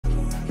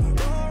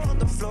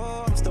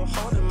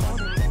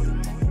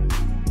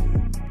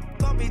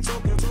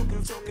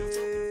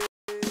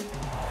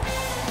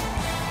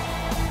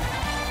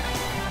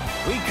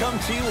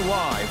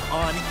live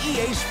on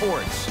EA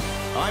Sports.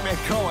 I'm Ed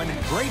Cohen.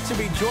 Great to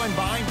be joined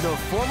by the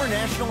former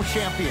national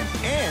champion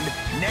and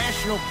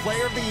National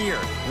Player of the Year.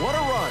 What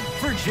a run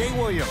for Jay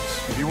Williams.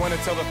 If you want to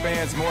tell the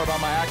fans more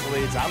about my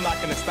accolades, I'm not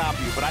going to stop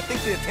you, but I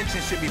think the attention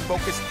should be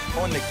focused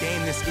on the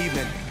game this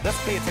evening. Let's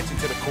pay attention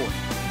to the court.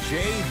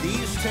 Jay,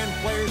 these 10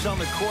 players on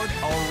the court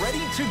are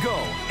ready to go,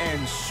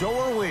 and so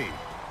are we.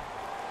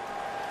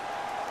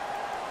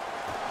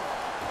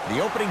 The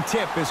opening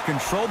tip is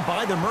controlled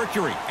by the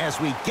Mercury as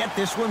we get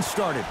this one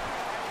started.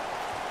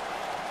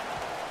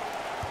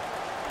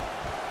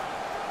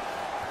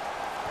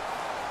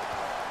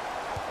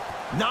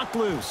 Knocked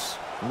loose.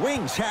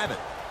 Wings have it.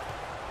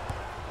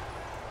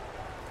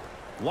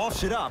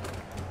 Lost it up.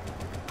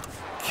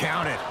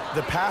 Count it.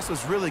 The pass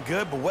was really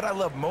good, but what I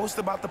love most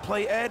about the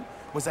play, Ed,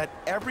 was that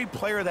every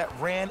player that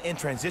ran in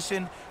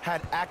transition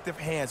had active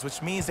hands,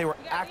 which means they were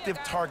active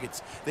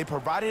targets. They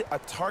provided a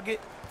target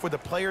for the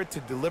player to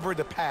deliver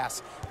the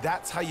pass.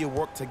 That's how you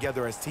work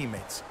together as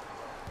teammates.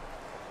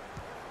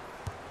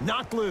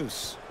 Knocked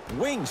loose.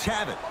 Wings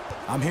have it.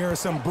 I'm hearing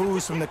some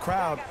boos from the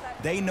crowd.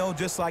 They know,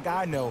 just like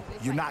I know,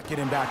 you're not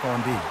getting back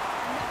on D.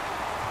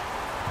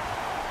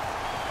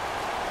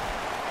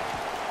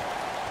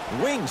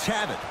 Wings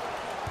have it.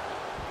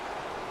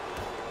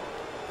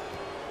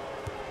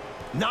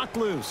 Knocked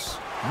loose.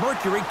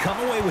 Mercury come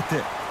away with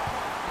it.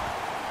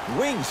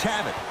 Wings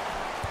have it.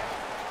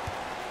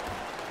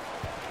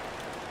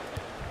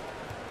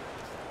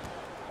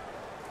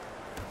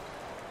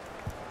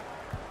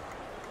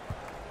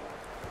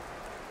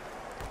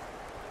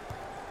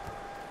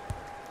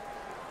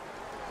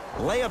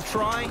 Layup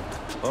try.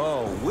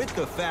 Oh, with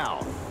the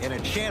foul. And a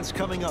chance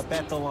coming up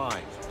at the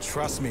line.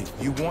 Trust me,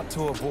 you want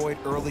to avoid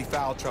early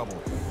foul trouble.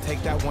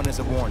 Take that one as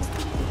a warning.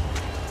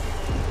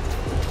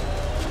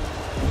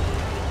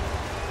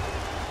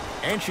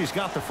 And she's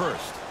got the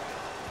first.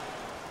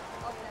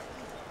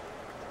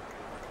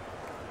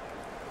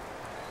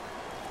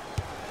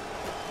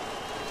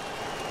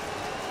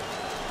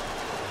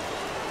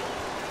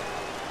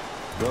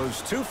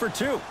 Goes 2 for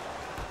 2.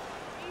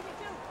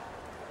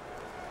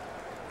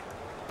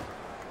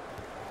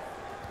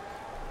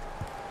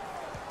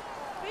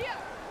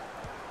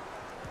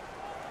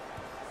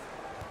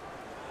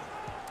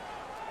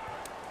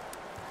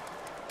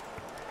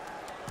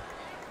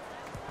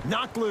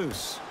 Knocked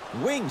loose.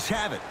 Wings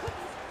have it.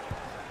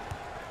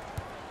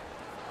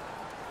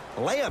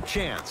 Layup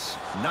chance.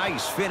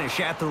 Nice finish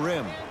at the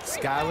rim.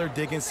 Skylar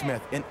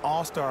Diggins-Smith, an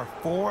all-star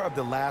 4 of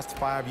the last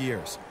 5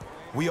 years.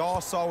 We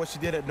all saw what she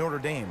did at Notre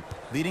Dame,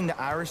 leading the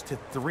Irish to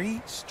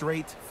 3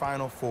 straight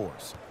Final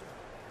Fours.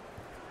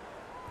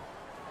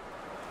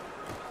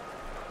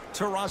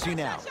 Taurasi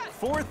now.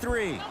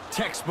 4-3.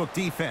 Textbook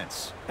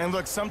defense. And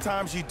look,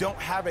 sometimes you don't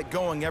have it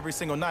going every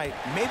single night.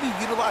 Maybe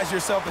utilize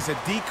yourself as a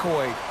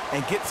decoy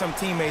and get some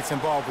teammates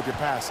involved with your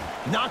passing.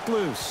 Knocked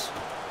loose.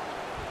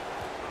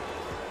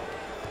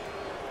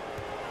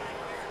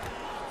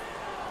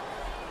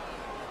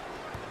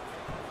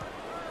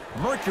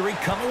 Mercury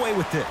come away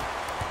with it.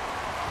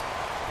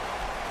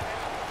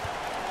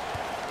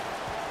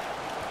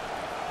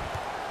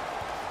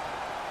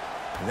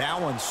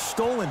 That one's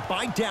stolen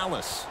by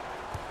Dallas.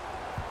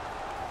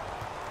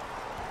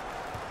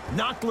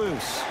 Knocked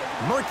loose.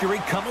 Mercury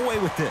come away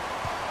with it.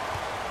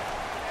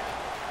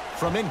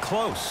 From in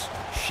close.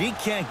 She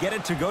can't get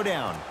it to go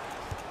down.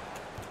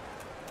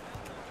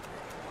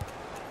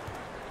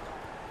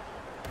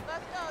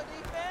 Let's go,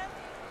 defense.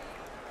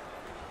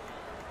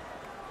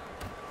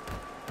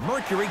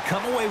 Mercury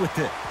come away with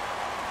it.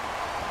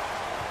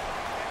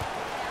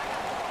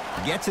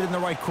 Gets it in the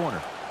right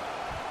corner.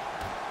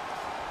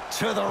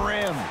 To the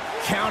rim.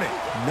 Count it.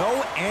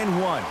 No and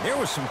one. There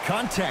was some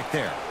contact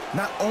there.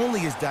 Not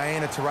only is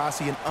Diana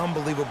Taurasi an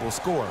unbelievable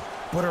scorer,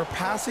 but her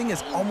passing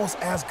is almost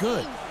as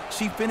good.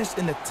 She finished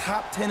in the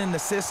top 10 in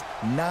assists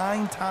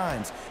 9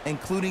 times,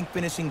 including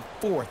finishing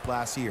 4th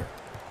last year.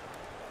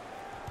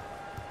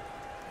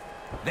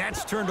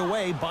 That's turned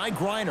away by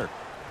Griner.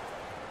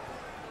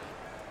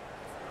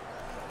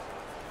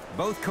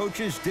 Both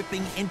coaches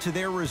dipping into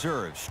their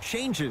reserves.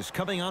 Changes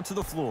coming onto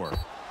the floor.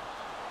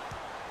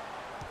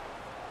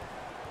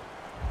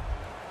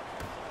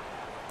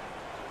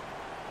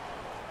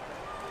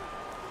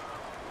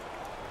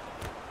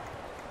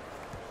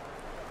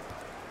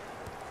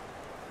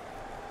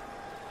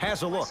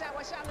 Has a look.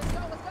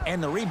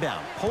 And the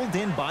rebound pulled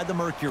in by the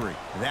Mercury.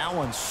 That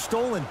one's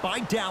stolen by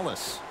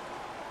Dallas.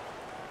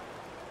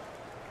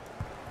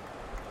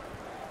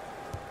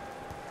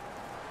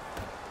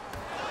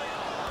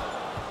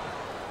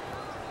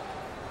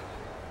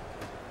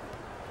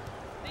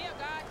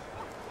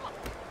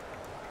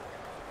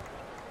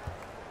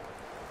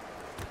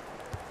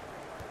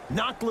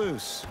 Knocked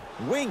loose.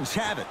 Wings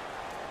have it.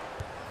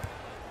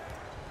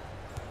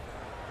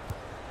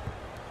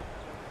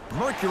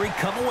 Mercury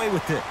come away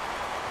with it.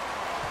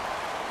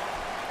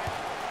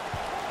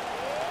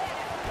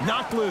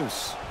 Knocked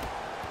loose.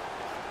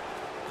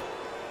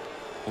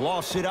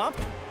 Lost it up.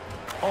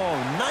 Oh,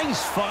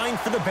 nice find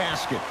for the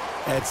basket.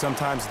 Ed,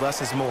 sometimes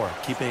less is more.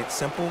 Keeping it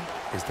simple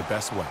is the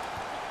best way.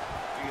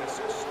 The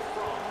assist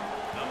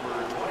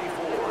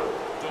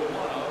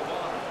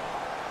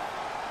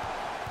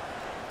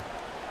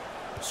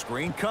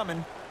Screen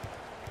coming.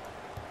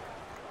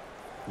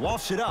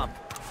 Lofts it up.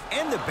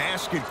 And the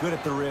basket good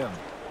at the rim.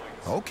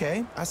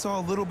 Okay, I saw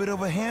a little bit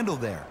of a handle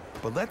there,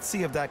 but let's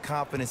see if that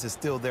confidence is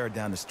still there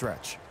down the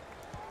stretch.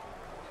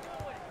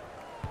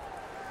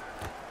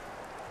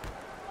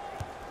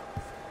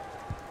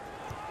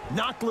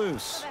 Knocked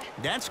loose.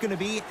 That's going to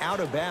be out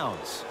of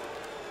bounds.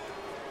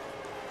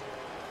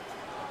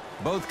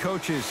 Both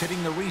coaches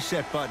hitting the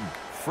reset button.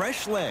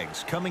 Fresh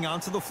legs coming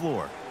onto the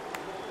floor.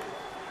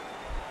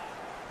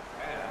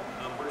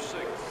 And number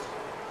 6.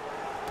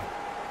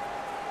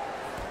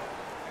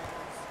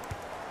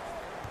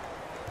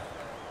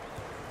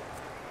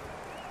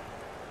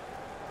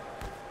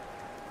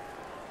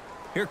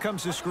 Here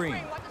comes the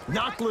screen.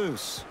 Knocked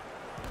loose.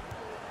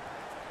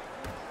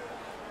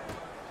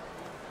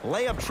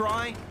 Layup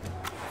try.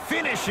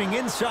 Finishing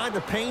inside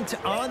the paint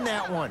on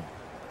that one.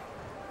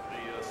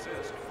 The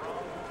assist from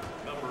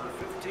number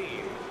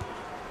 15.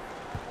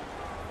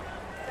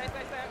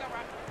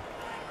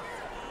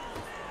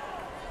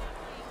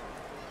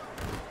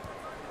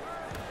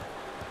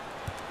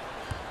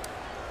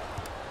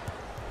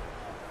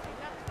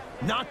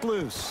 Knocked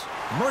loose.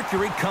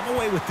 Mercury come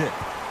away with it.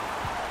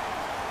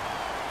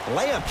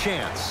 Layup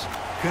chance.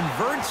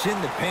 Converts in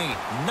the paint.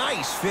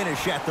 Nice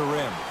finish at the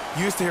rim.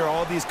 You used to hear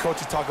all these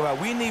coaches talk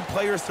about, we need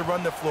players to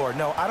run the floor.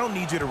 No, I don't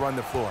need you to run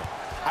the floor.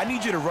 I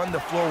need you to run the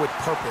floor with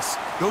purpose.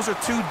 Those are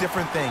two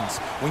different things.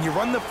 When you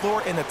run the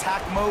floor in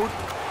attack mode,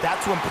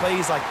 that's when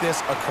plays like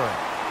this occur.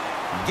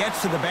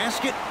 Gets to the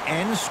basket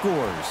and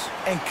scores.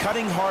 And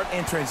cutting hard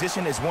in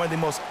transition is one of the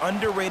most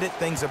underrated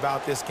things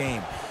about this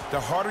game. The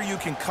harder you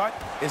can cut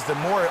is the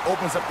more it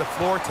opens up the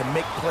floor to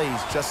make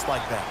plays just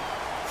like that.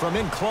 From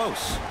in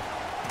close.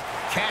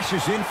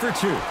 Cashes in for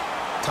 2.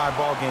 Tie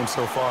ball game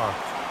so far.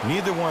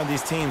 Neither one of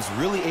these teams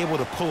really able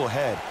to pull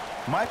ahead.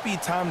 Might be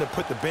time to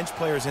put the bench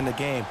players in the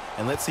game,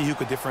 and let's see who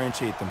could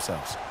differentiate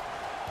themselves.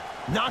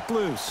 Knocked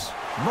loose.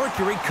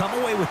 Mercury come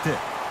away with it.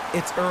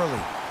 It's early.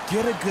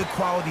 Get a good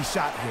quality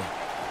shot here.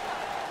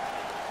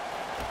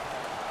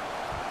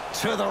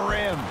 To the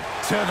rim.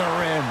 To the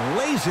rim.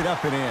 Lays it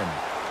up and in.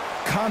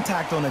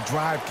 Contact on a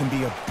drive can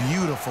be a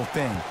beautiful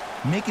thing.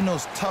 Making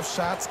those tough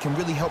shots can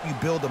really help you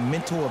build a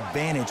mental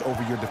advantage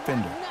over your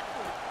defender.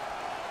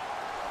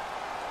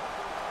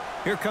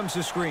 Here comes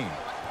the screen.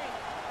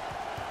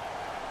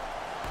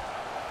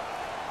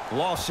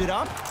 Lost it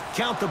up.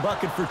 Count the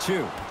bucket for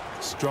 2.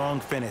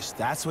 Strong finish.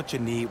 That's what you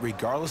need,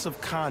 regardless of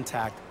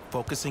contact,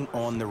 focusing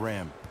on the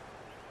rim.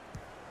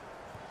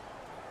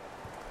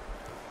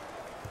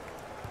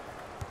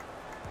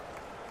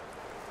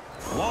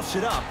 Lofts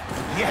it up.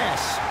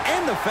 Yes.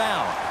 And the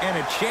foul. And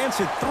a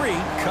chance at 3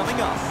 coming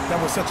up. That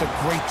was such a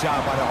great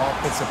job by the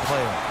offensive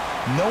player.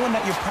 Knowing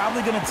that you're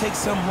probably going to take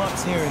some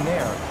lumps here and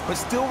there, but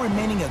still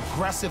remaining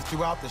aggressive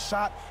throughout the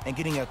shot and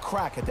getting a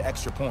crack at the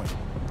extra point.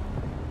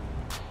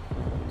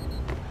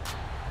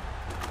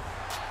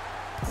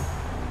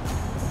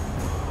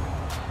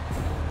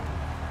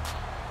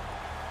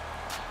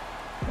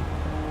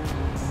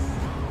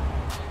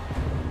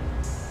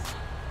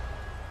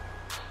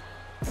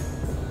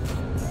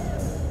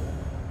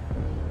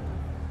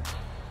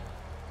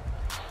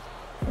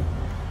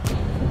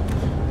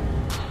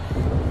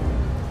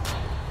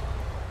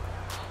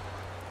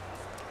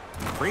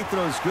 Free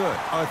throw's good.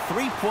 A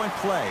 3-point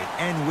play.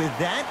 And with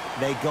that,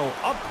 they go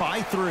up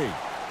by 3.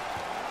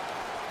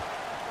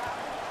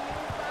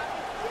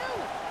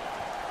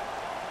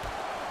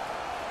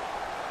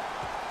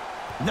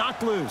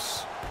 Knocked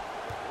loose.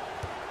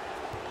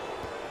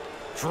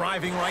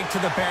 Driving right to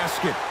the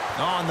basket.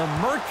 On the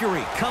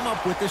Mercury, come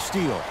up with the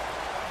steal.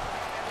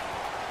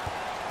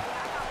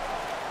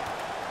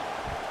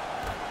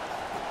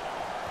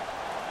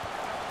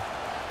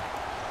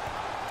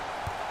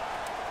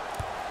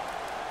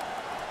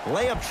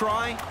 Layup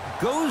try,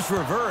 goes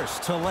reverse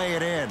to lay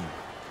it in.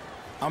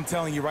 I'm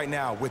telling you right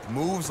now, with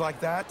moves like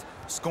that,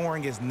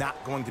 scoring is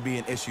not going to be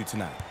an issue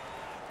tonight.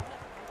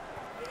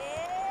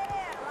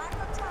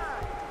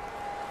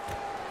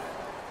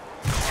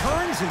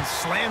 Turns and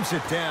slams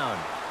it down.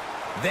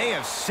 They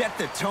have set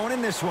the tone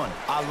in this one.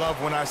 I love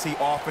when I see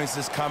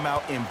offenses come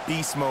out in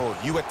beast mode.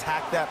 You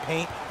attack that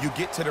paint, you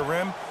get to the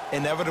rim,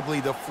 inevitably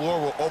the floor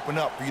will open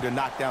up for you to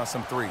knock down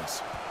some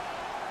threes.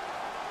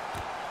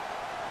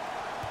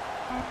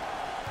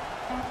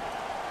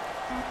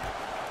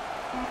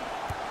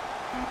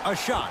 A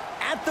shot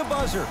at the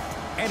buzzer,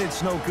 and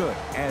it's no good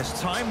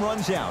as time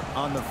runs out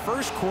on the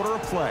first quarter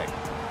of play.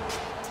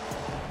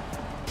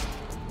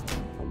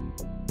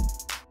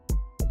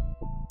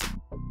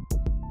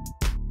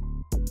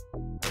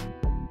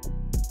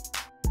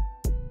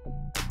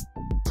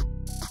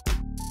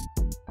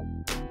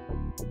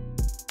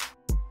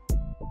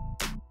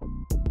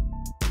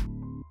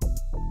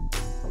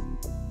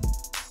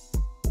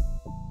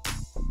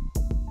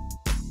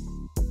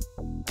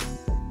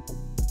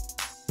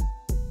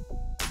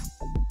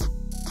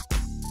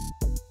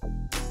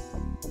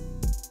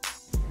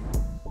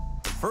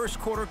 First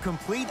quarter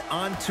complete,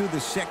 on to the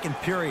second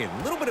period.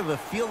 A little bit of a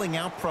feeling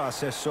out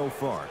process so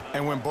far.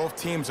 And when both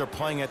teams are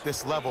playing at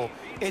this level,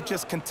 it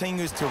just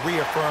continues to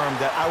reaffirm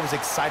that I was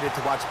excited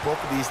to watch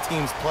both of these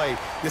teams play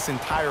this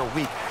entire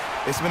week.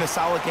 It's been a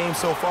solid game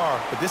so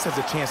far, but this has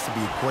a chance to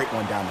be a great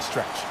one down the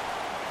stretch.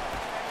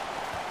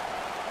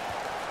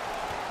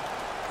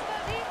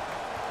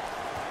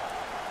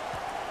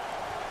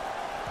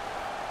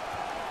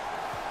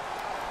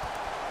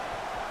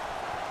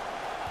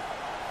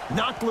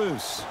 Knocked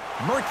loose.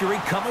 Mercury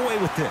come away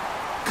with it.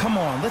 Come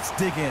on, let's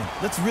dig in.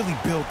 Let's really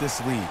build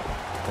this lead.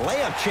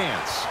 Layup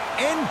chance.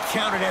 And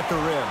counted at the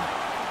rim.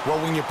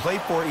 Well, when you play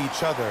for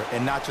each other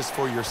and not just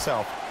for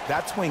yourself,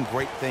 that's when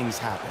great things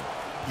happen.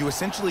 You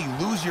essentially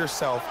lose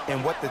yourself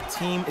in what the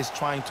team is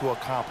trying to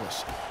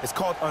accomplish. It's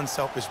called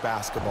unselfish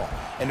basketball.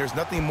 And there's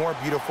nothing more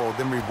beautiful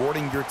than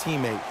rewarding your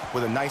teammate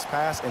with a nice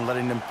pass and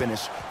letting them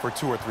finish for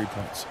 2 or 3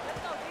 points.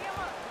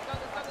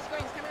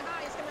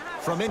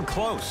 From in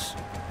close.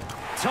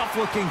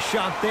 Tough-looking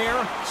shot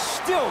there.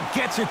 Still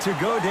gets it to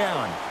go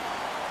down.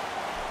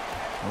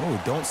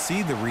 Oh, don't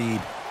see the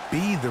read.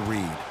 Be the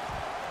read.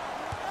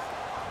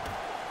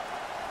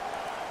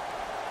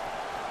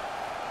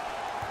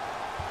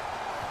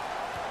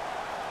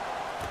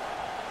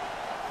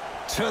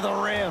 To the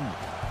rim.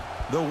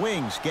 The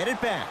Wings get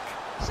it back.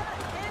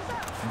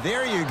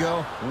 There you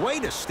go. Way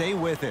to stay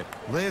with it.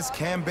 Liz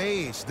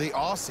Cambage, the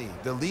Aussie,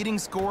 the leading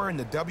scorer in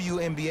the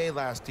WNBA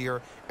last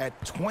year at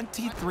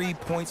 23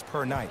 points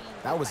per night.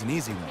 That was an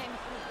easy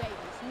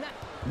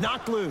one.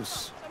 Knocked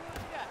loose.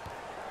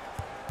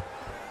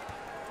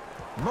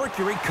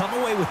 Mercury come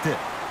away with it.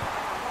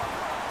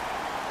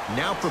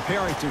 Now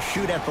preparing to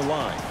shoot at the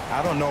line.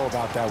 I don't know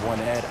about that one,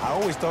 Ed. I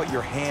always thought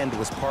your hand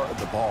was part of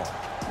the ball.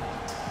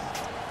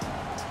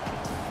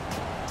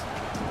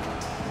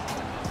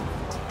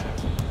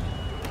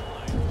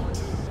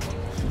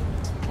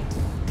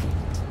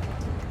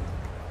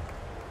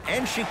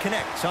 And she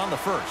connects on the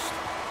first.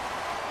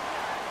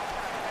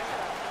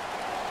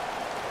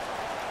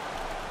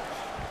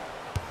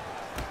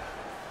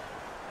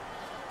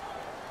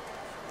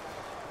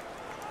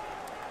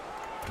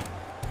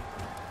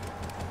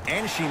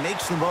 And she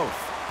makes them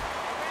both.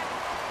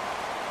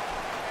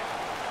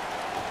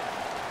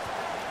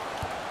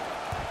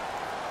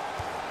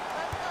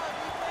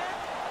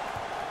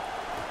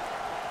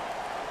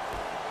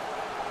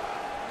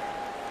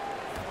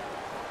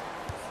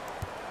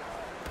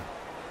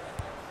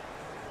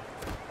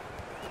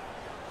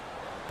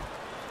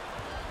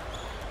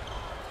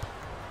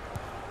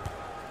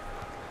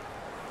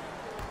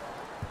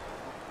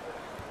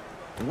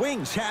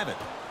 Wings have it.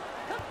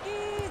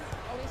 Cookies.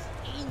 Oh, this is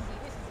easy.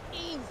 This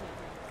is easy.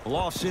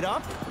 Lost it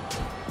up.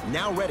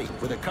 Now ready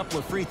with a couple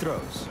of free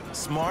throws.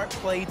 Smart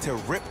play to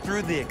rip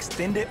through the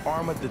extended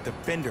arm of the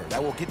defender.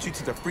 That will get you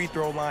to the free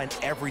throw line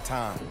every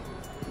time.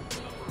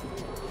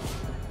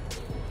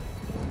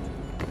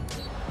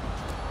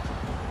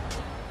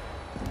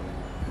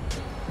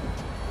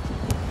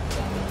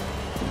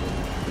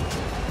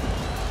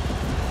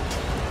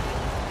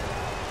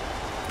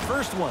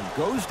 First one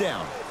goes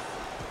down.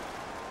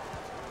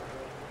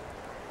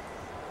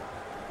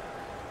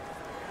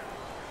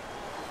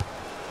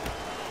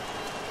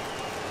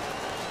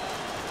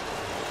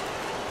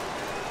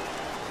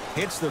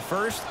 Hits the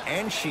first,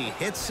 and she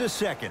hits the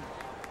second.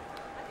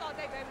 That's all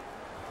day, baby.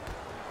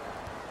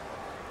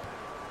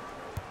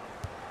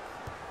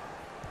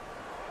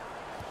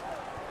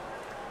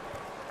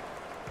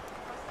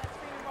 Cross that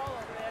screen and roll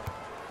over there.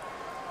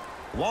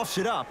 Walsh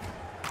it up,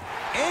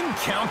 and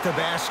count the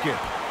basket.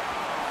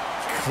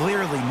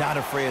 Clearly not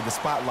afraid of the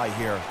spotlight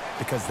here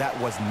because that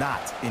was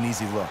not an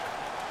easy look.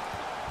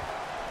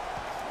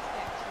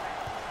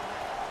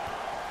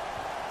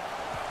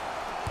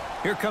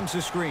 Here comes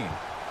the screen.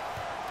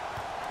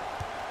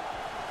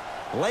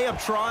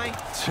 Layup try,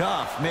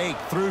 tough make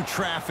through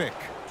traffic.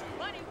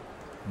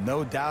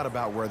 No doubt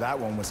about where that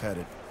one was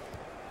headed.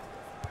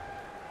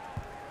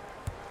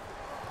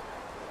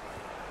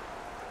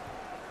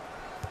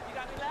 You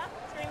got me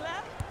left? Screen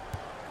left?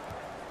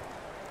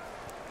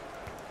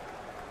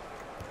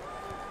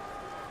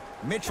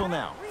 Mitchell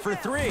now for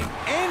three,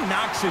 and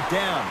knocks it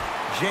down.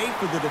 Jay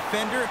for the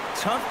defender,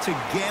 tough to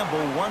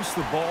gamble once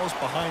the ball's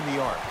behind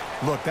the arc.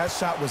 Look, that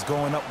shot was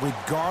going up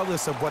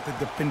regardless of what the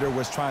defender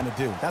was trying to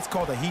do. That's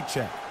called a heat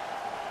check.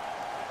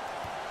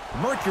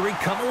 Mercury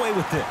come away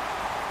with it.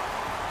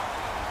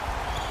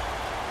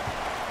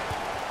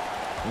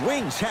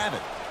 Wings have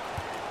it.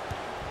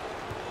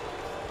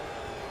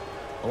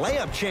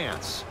 Layup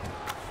chance.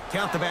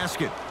 Count the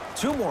basket.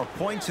 2 more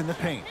points in the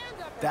paint.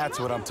 That's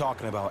what I'm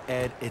talking about,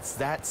 Ed. It's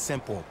that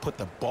simple. Put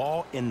the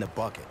ball in the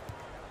bucket.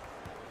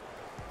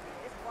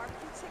 It's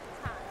barbecue chicken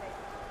time,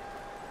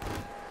 baby.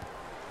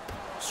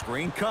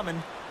 Screen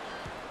coming.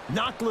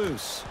 Knocked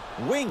loose.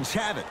 Wings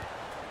have it.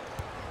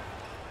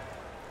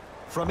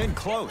 From in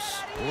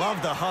close.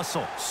 Love the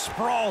hustle.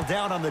 Sprawl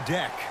down on the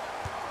deck.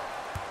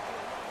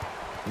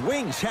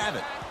 Wings have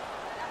it.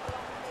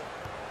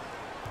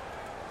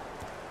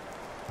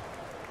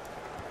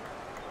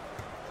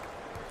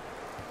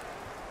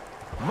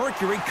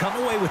 Mercury come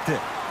away with it.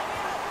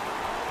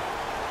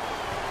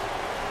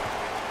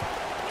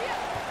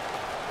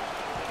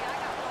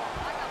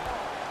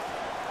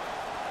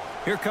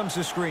 Here comes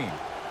the screen.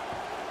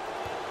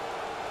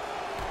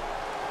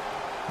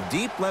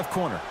 Deep left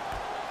corner.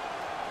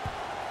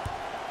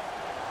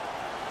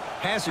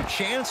 Has a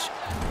chance.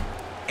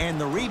 And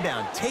the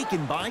rebound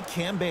taken by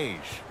Cambage.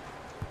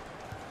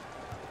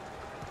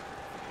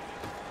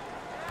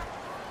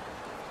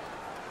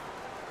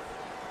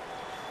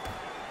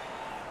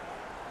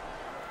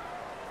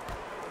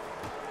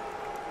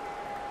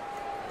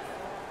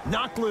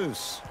 Knocked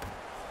loose.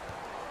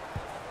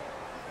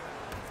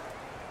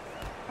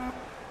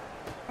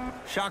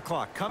 Shot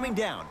clock coming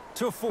down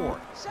to 4.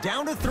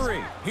 Down to 3.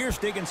 Here's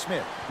Diggin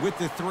Smith with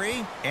the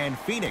 3, and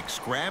Phoenix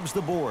grabs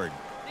the board.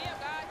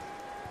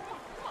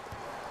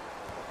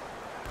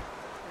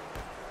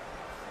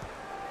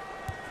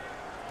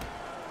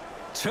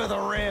 To the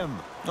rim.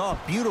 Oh,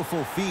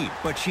 beautiful feed,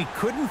 but she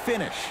couldn't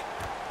finish.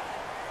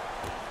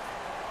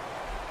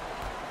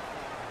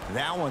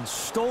 That one's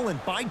stolen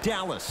by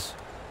Dallas.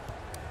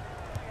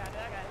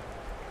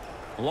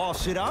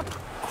 Lost it up.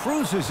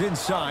 Cruises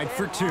inside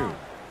for 2.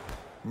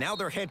 Now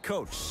their head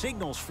coach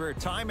signals for a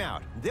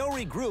timeout. They'll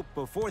regroup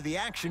before the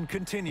action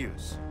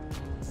continues.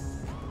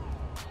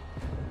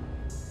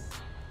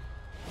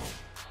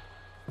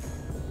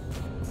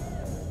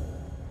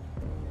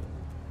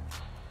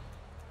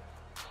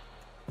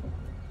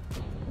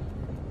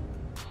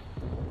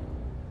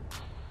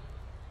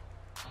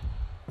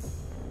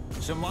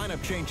 Some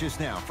lineup changes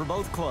now for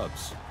both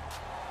clubs.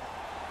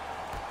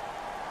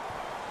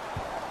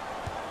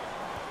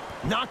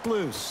 Knocked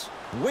loose.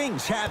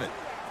 Wings have it.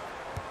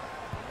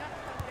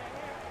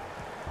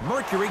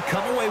 Mercury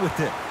come away with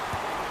it.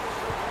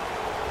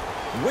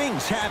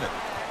 Wings have it.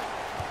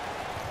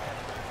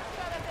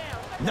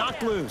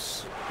 Knocked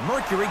loose.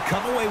 Mercury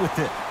come away with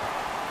it.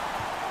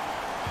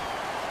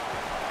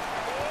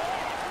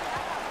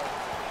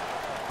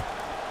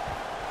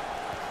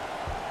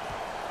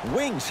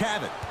 Wings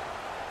have it.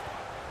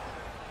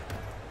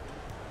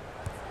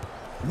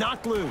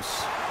 Knocked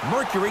loose.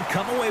 Mercury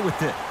come away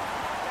with it.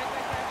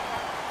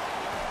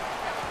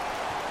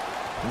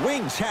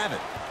 Wings have it.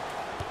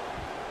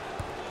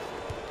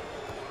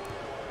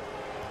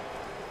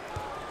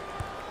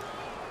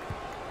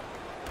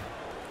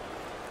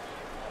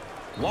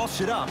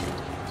 Lost it up.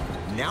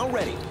 Now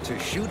ready to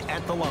shoot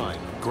at the line.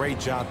 Great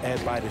job,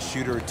 Ed, by the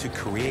shooter to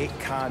create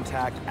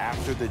contact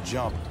after the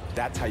jump.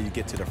 That's how you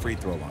get to the free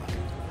throw line.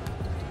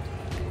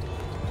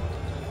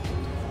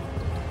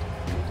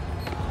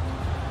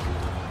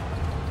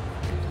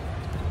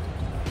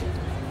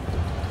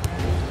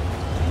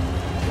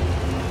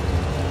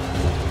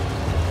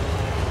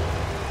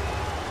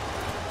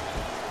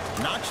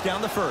 Knocks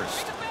down the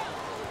first.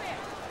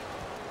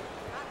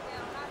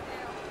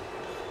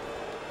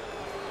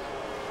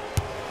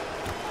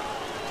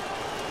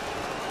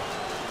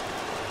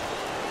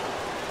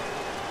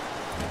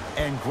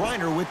 And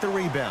Griner with the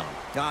rebound.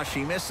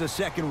 She missed the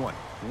second one.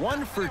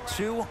 1 for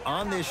 2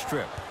 on this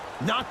trip.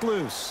 Knocked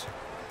loose.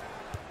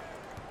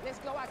 Let's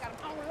go. I got him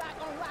on lock,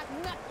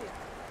 nothing.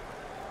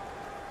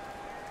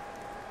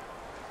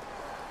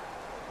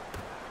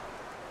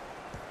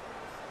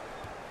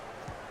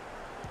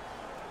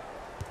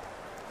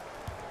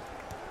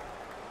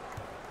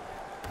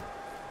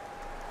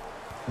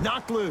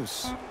 Knocked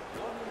loose.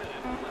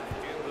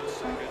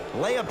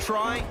 Layup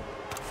try.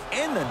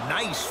 And the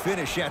nice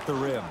finish at the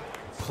rim.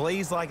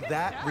 Plays like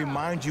that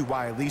remind you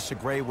why Alicia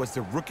Gray was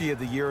the Rookie of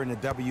the Year in the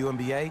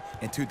WNBA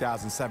in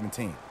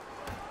 2017.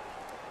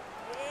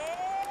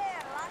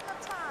 Yeah, lots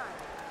of time.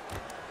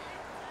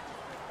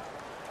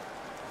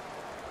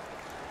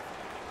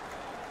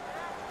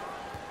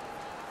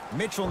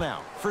 Mitchell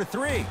now for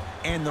 3.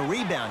 And the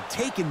rebound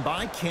taken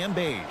by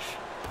Cambage.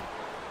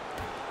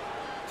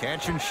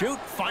 Catch and shoot.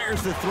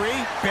 Fires the 3.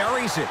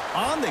 Buries it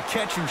on the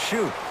catch and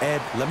shoot. Ed,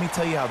 let me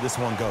tell you how this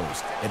one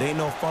goes. It ain't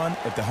no fun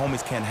if the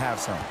homies can't have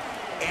some.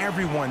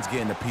 Everyone's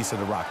getting a piece of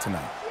the rock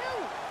tonight.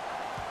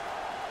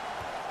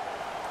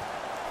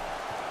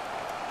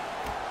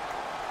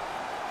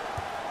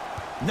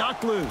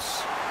 Knocked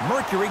loose.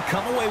 Mercury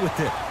come away with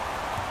it.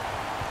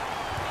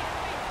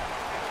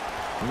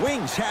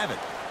 Wings have it.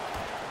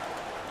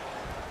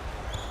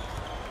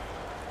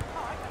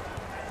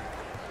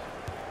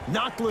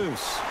 Knocked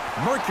loose.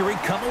 Mercury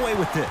come away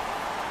with it.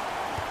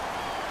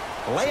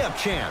 Layup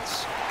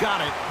chance.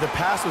 Got it. The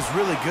pass was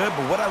really good,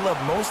 but what I love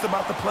most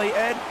about the play,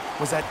 Ed,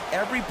 was that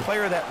every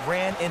player that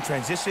ran in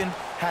transition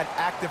had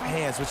active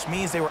hands, which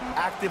means they were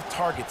active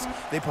targets.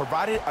 They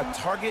provided a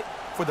target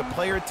for the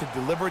player to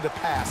deliver the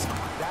pass.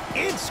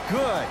 It's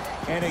good,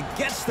 and it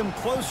gets them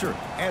closer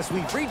as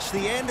we reach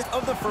the end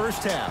of the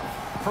first half.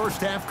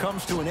 First half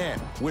comes to an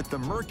end with the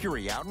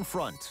Mercury out in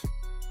front.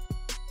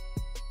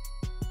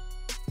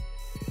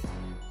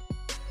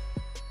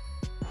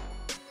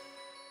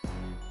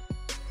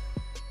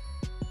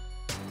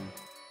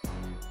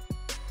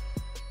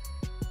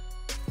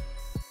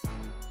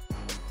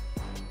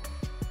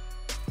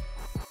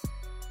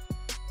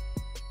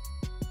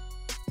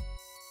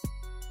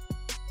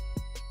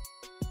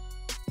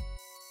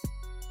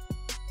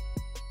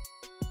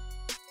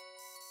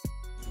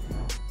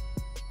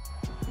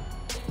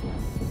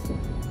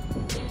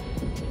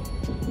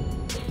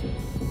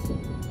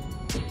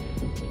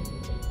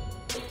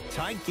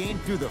 tight game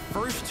through the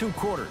first 2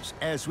 quarters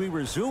as we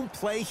resume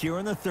play here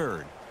in the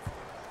third.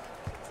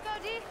 Let's go,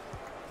 D.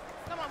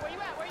 Come on, where you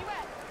at? Where you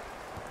at?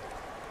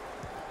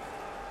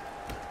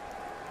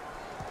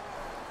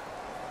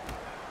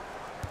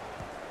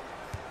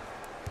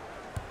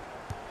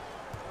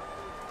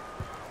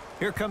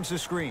 Here comes the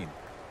screen.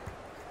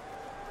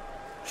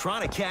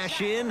 Trying to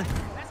cash in. That's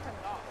coming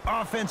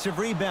off. Offensive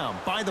rebound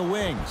by the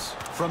wings.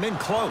 From in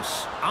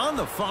close. On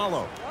the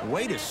follow.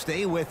 Way to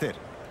stay with it.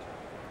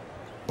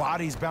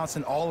 Bodies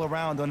bouncing all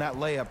around on that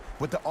layup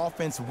with the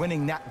offense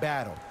winning that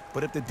battle.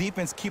 But if the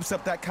defense keeps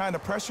up that kind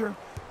of pressure,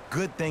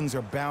 good things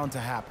are bound to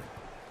happen.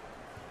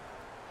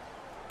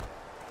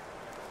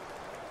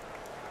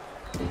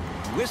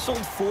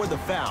 Whistled for the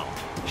foul.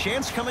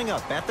 Chance coming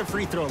up at the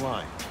free throw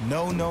line.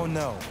 No, no,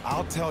 no.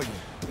 I'll tell you,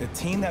 the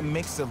team that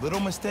makes the little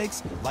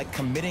mistakes, like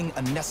committing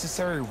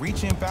unnecessary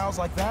reach-in fouls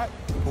like that,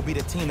 will be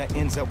the team that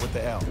ends up with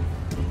the L.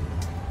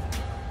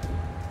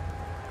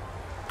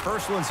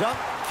 First one's up.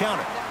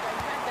 Counter.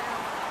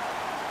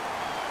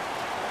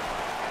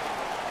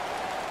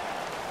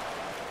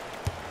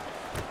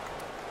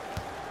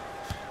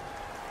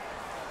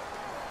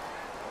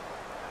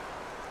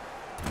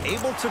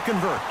 Able to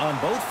convert on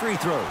both free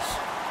throws.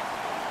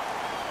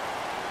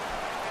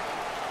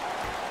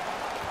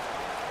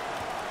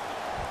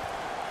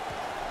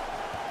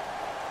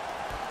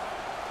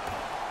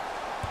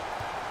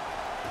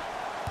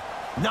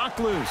 Knocked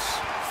loose.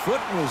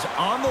 Foot was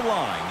on the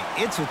line.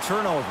 It's a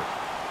turnover.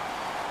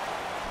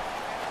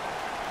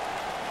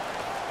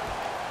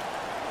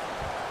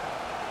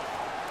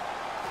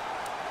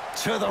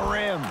 To the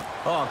rim.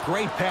 Oh,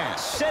 great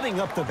pass. Setting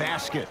up the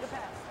basket.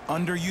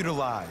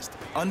 Underutilized,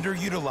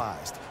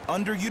 underutilized,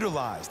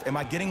 underutilized. Am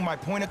I getting my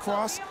point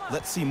across?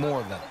 Let's see more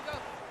of that.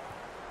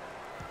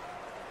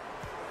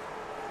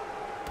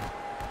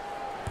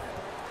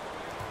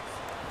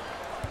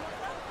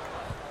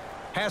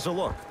 Has a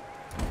look.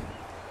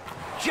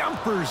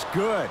 Jumper's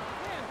good.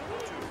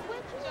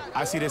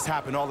 I see this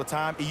happen all the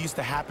time. It used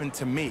to happen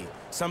to me.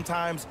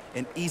 Sometimes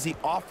an easy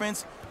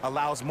offense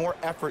allows more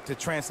effort to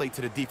translate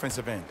to the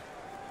defensive end.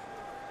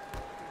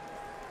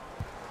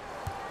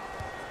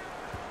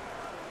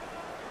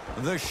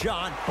 The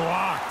shot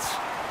blocked.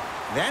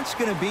 That's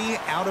going to be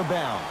out of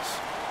bounds.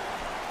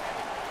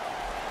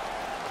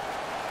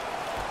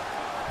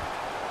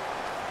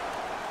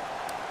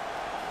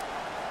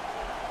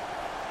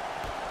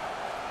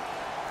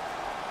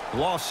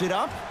 Lost it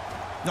up.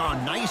 Oh,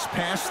 nice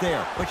pass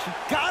there, but you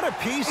got a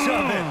piece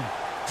of it.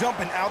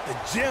 Jumping out the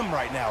gym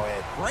right now,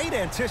 Ed. Great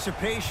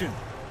anticipation.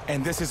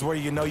 And this is where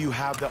you know you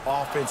have the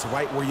offense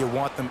right where you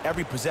want them.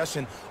 Every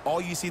possession, all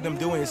you see them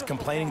doing is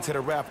complaining to the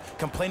ref,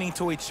 complaining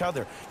to each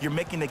other. You're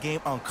making the game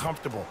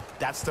uncomfortable.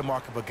 That's the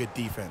mark of a good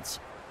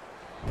defense.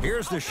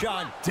 Here's the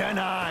shot,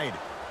 denied.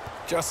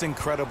 Just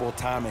incredible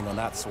timing on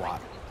that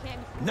swat.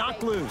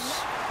 Knocked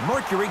loose.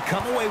 Mercury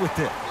come away with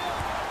it.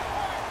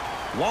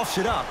 Walsh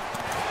it up.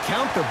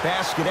 Count the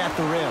basket at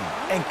the rim.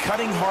 And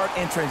cutting hard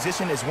in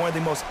transition is one of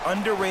the most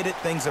underrated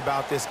things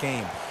about this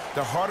game.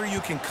 The harder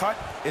you can cut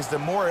is the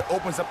more it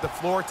opens up the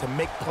floor to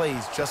make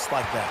plays just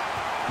like that.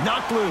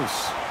 Knocked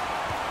loose.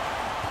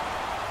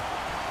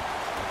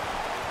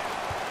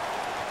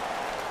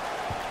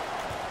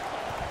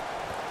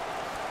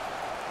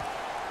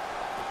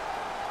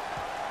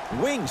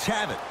 Wings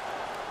have it.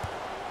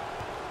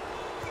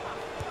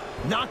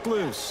 Knocked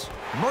loose.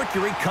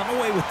 Mercury come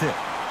away with it.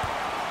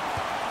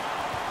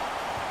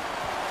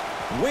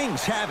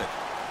 Wings have it.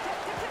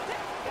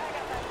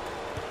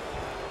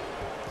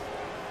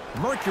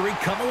 Mercury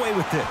come away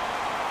with it.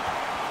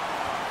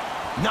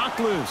 Knocked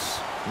loose.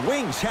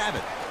 Wings have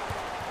it.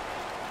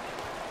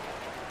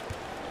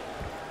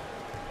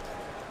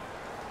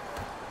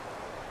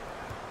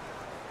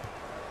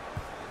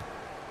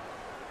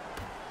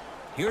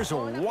 Here's a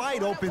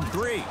wide open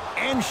three,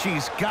 and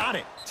she's got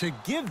it to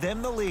give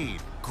them the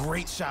lead.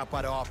 Great shot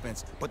by the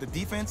offense, but the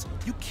defense,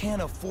 you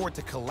can't afford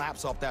to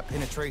collapse off that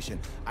penetration.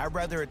 I'd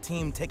rather a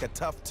team take a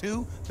tough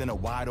 2 than a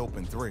wide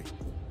open 3.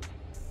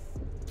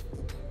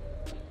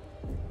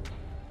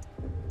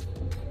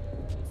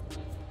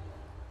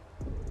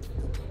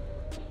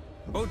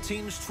 Both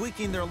teams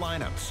tweaking their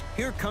lineups.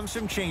 Here come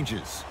some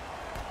changes.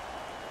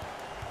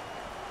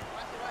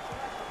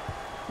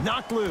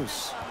 Knocked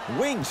loose.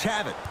 Wings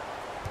have it.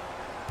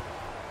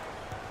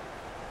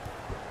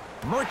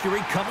 Mercury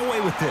come away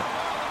with it.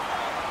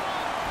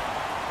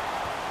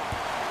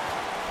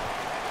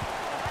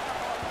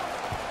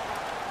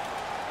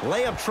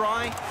 Layup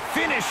try.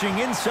 Finishing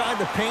inside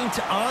the paint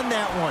on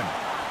that one.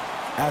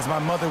 As my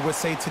mother would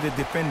say to the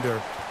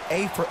defender,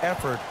 A for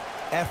effort,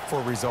 F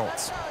for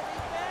results.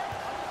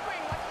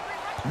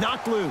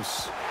 Knocked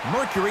loose.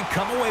 Mercury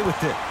come away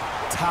with it.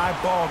 Tie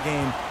ball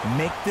game.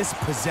 Make this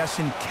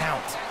possession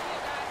count.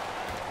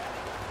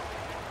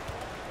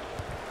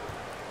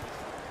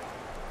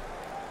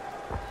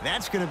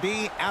 That's going to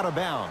be out of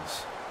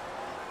bounds.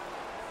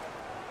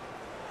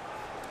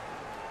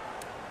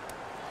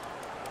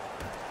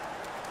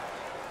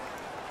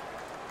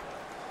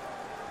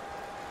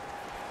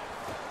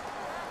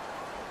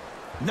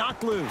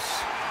 Knocked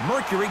loose.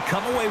 Mercury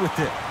come away with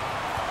it.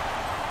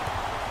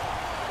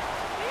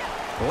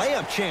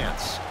 Layup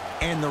chance.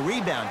 And the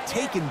rebound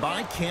taken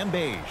by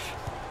Cambage.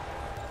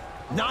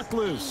 Knocked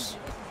loose.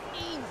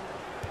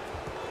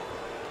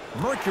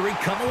 Mercury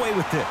come away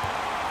with it.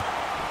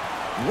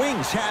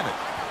 Wings have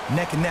it.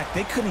 Neck and neck.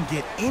 They couldn't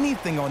get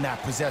anything on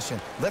that possession.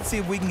 Let's see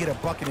if we can get a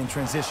bucket in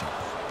transition.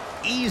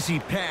 Easy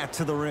path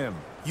to the rim.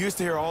 You used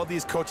to hear all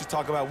these coaches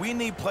talk about, we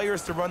need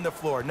players to run the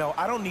floor. No,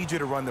 I don't need you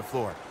to run the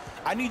floor.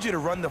 I need you to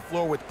run the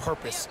floor with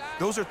purpose.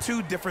 Those are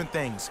two different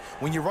things.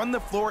 When you run the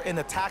floor in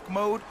attack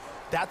mode,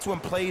 that's when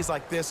plays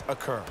like this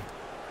occur.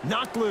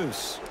 Knocked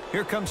loose.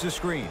 Here comes the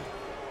screen.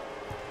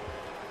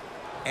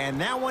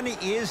 And that one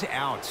is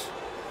out.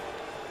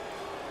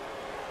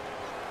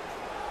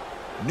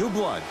 New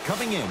blood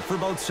coming in for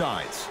both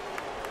sides.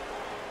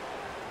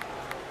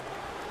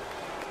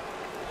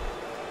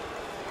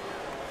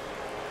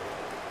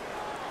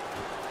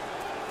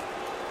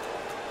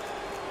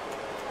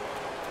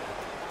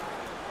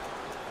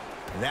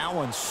 That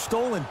one's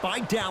stolen by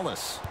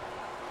Dallas.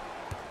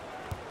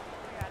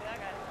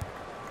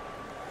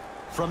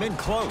 From in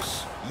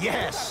close.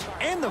 Yes,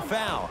 and the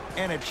foul.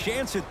 And a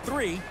chance at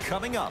 3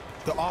 coming up.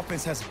 The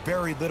offense has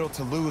very little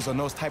to lose on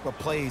those type of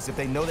plays if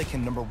they know they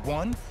can, number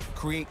 1,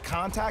 create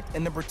contact,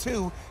 and number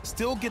 2,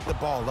 still get the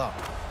ball up.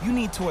 You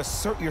need to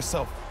assert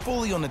yourself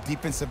fully on the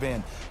defensive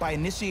end by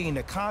initiating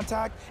the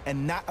contact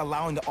and not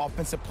allowing the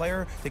offensive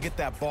player to get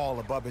that ball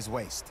above his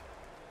waist.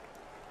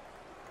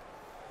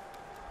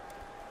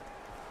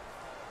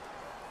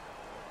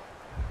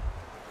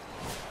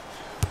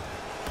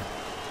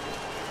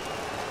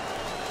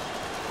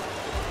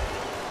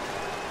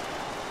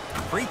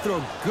 Free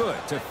throw good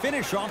to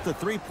finish off the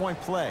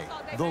three-point play.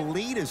 The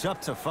lead is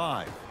up to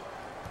 5.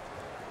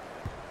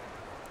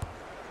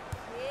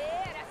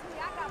 Yeah, that's me.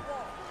 I got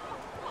ball.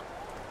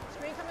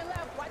 Screen coming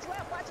left. Watch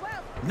left. Watch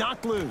left.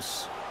 Knocked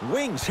loose.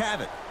 Wings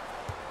have it.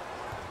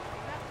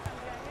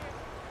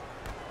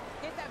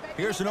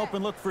 Here's an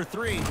open look for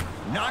 3.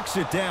 Knocks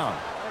it down.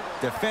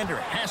 Defender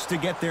has to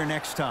get there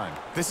next time.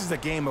 This is a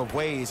game of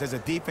ways. As a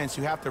defense,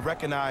 you have to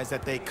recognize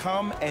that they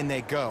come and they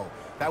go.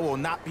 That will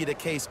not be the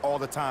case all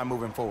the time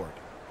moving forward.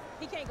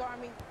 He can't guard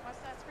me. Watch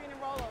that screen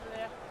and roll over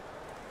there.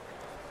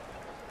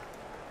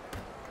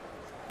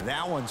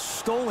 That one's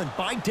stolen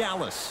by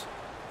Dallas.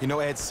 You know,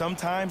 Ed,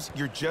 sometimes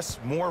you're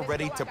just more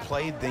ready to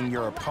play than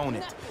your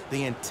opponent.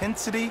 The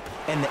intensity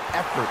and the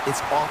effort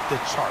is off the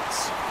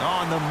charts.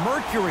 On the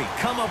Mercury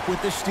come up with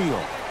the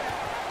steal.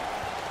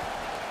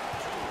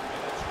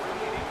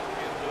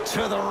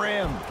 To the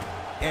rim.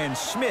 And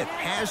Smith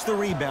has the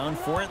rebound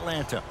for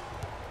Atlanta.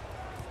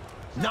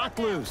 Knocked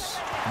loose.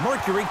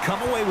 Mercury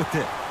come away with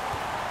it.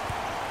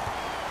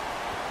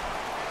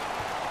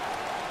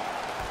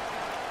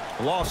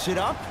 Lost it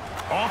up.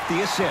 Off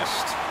the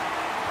assist.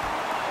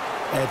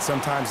 Ed,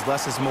 sometimes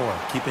less is more.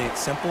 Keeping it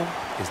simple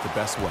is the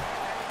best way.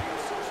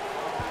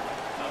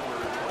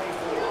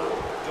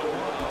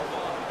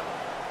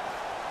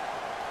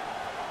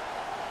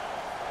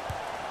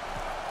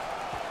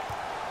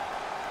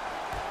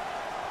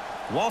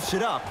 Lofts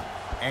it up,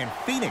 and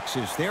Phoenix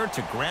is there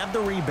to grab the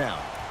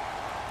rebound.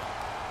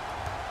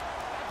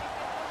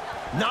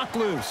 Knocked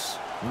loose.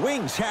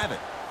 Wings have it.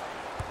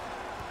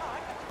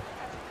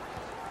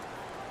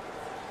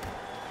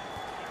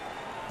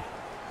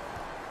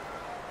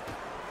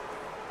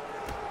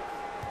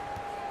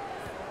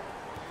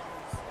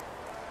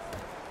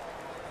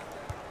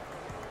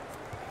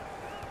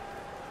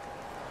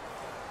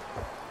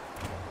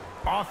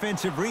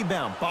 Offensive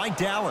rebound by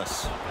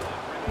Dallas.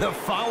 The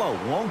follow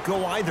won't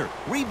go either.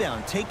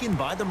 Rebound taken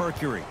by the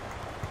Mercury.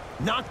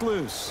 Knocked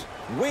loose.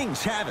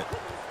 Wings have it.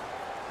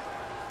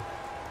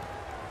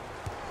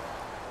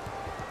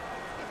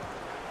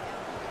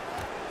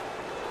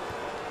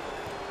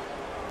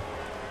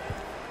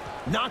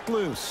 Knocked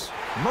loose.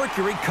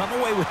 Mercury come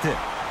away with it.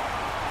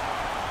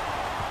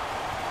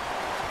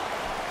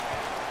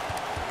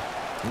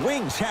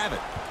 Wings have it.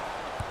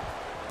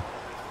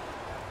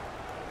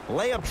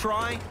 Layup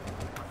try.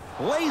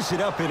 Lays it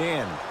up and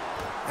in.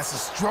 That's a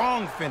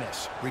strong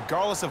finish.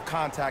 Regardless of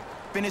contact,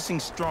 finishing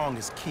strong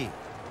is key.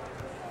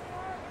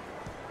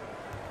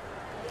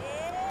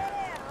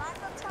 Yeah, like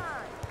the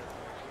time.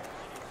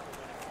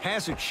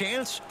 Has a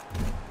chance,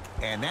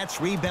 and that's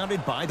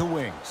rebounded by the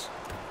Wings.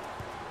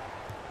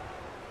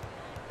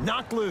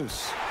 Knocked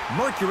loose.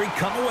 Mercury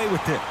come away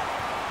with it.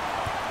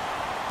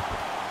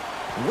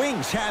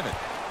 Wings have it.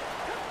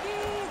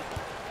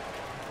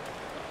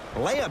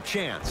 Layup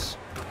chance.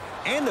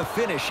 And the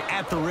finish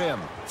at the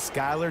rim.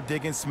 Skylar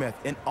Diggins-Smith,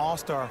 an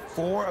all-star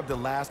 4 of the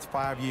last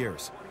 5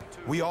 years.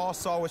 We all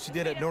saw what she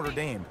did at Notre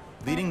Dame,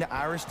 leading the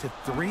Irish to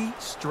 3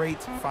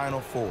 straight Final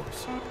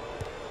Fours.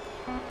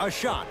 A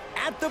shot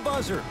at the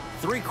buzzer.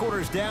 3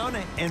 quarters down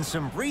and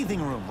some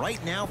breathing room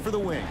right now for the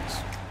Wings.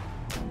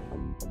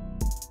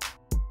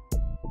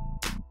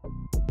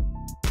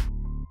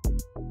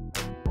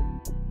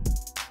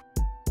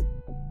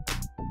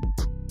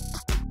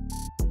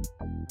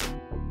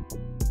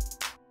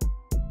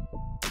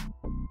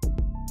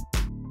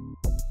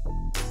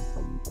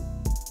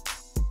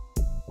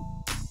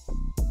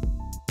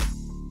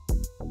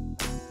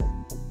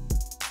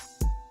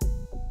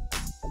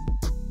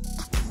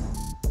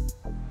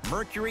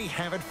 Mercury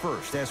have it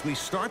first as we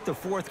start the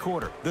fourth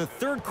quarter. The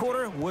third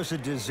quarter was a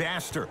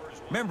disaster.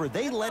 Remember,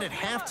 they led at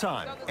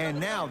halftime, and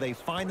now they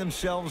find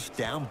themselves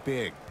down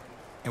big.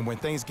 And when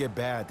things get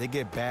bad, they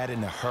get bad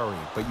in a hurry.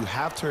 But you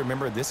have to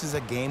remember, this is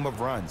a game of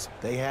runs.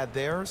 They had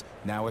theirs,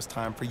 now it's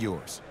time for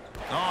yours.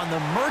 On the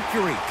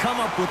Mercury come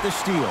up with the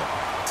steal.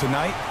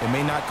 Tonight, it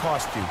may not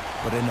cost you,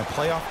 but in a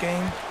playoff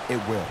game,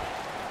 it will.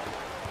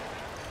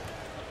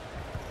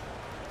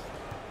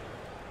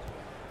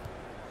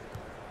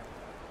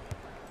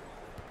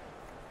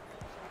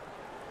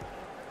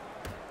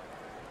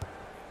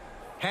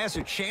 Has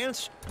a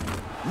chance,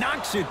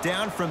 knocks it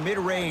down from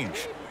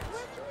mid-range.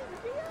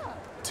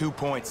 2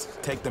 points.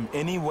 Take them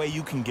any way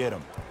you can get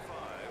them.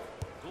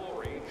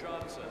 Glory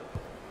Johnson.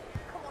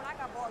 Come on, I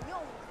got ball. You don't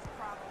want this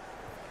problem.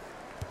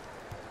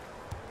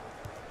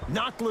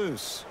 Knocked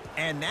loose,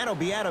 and that'll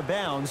be out of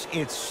bounds.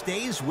 It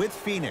stays with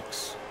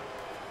Phoenix.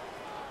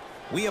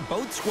 We have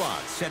both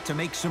squads set to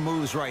make some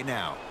moves right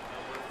now.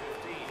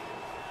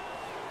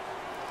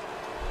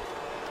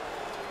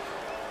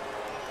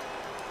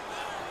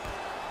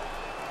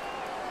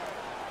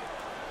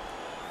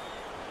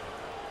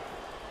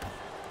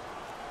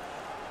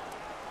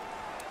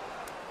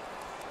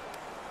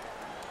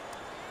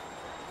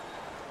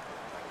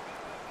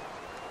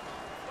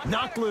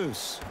 Knocked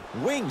loose.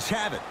 Wings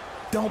have it.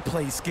 Don't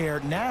play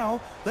scared now.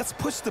 Let's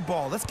push the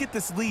ball. Let's get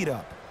this lead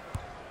up.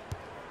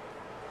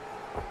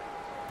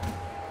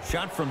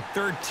 Shot from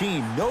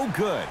 13, no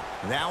good.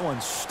 That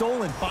one's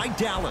stolen by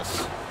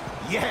Dallas.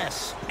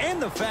 Yes, and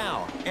the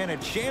foul. And a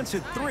chance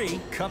at 3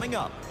 coming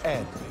up.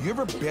 Ed, you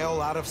ever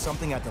bail out of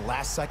something at the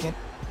last second?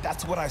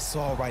 That's what I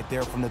saw right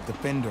there from the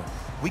defender.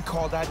 We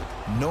call that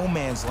no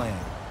man's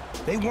land.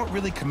 They weren't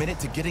really committed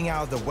to getting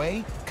out of the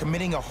way,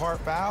 committing a hard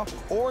foul,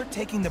 or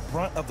taking the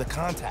brunt of the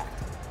contact.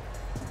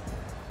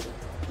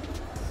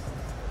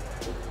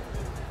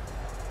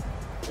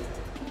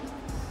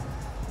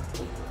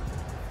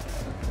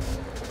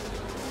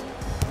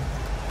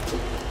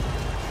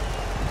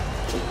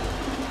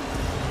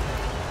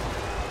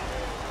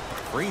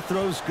 Free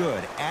throw's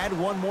good. Add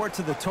one more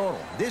to the total.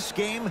 This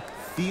game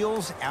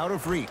feels out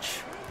of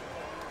reach.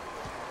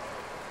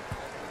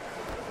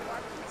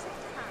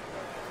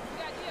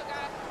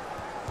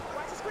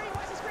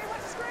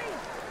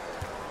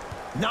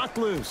 Knocked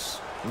loose.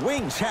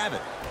 Wings have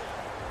it.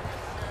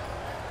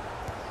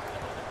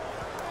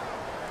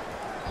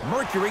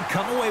 Mercury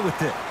come away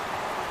with it.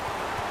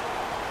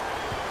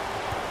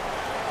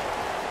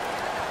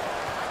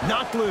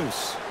 Knocked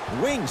loose.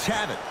 Wings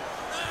have it.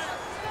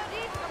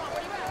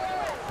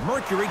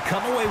 Mercury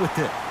come away with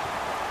it.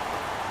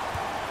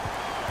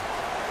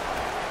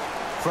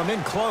 From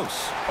in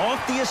close.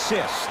 Off the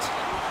assist.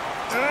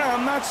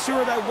 I'm not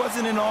sure that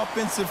wasn't an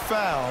offensive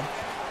foul,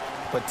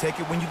 but take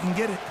it when you can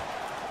get it.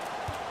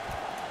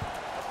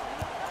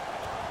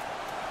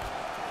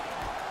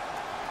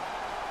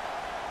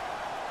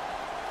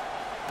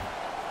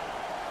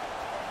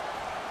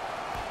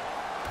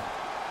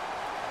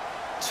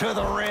 To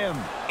the rim,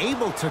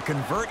 able to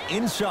convert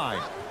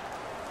inside.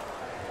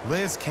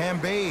 Liz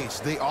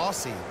Cambage, the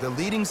Aussie, the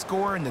leading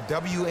scorer in the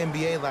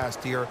WNBA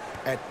last year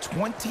at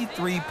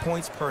 23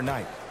 points per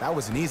night. That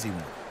was an easy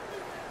one.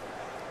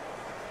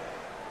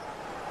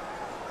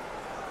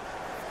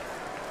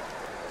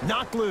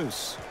 Knocked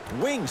loose.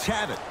 Wings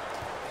have it.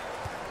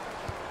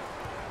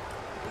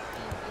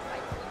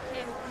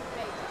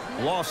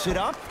 Lost it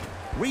up.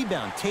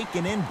 Rebound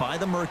taken in by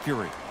the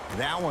Mercury.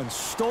 That one's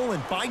stolen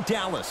by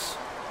Dallas.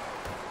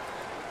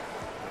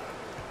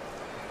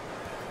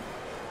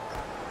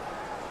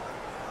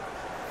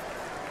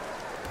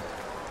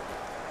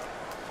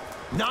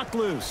 Knocked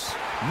loose.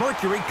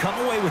 Mercury come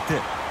away with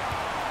it.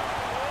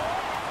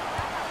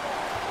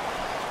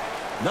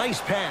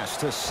 Nice pass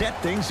to set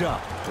things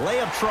up.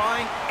 Layup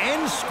try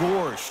and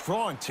score.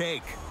 Strong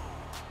take.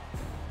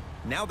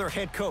 Now their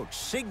head coach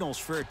signals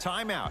for a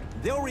timeout.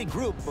 They'll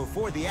regroup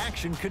before the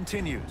action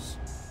continues.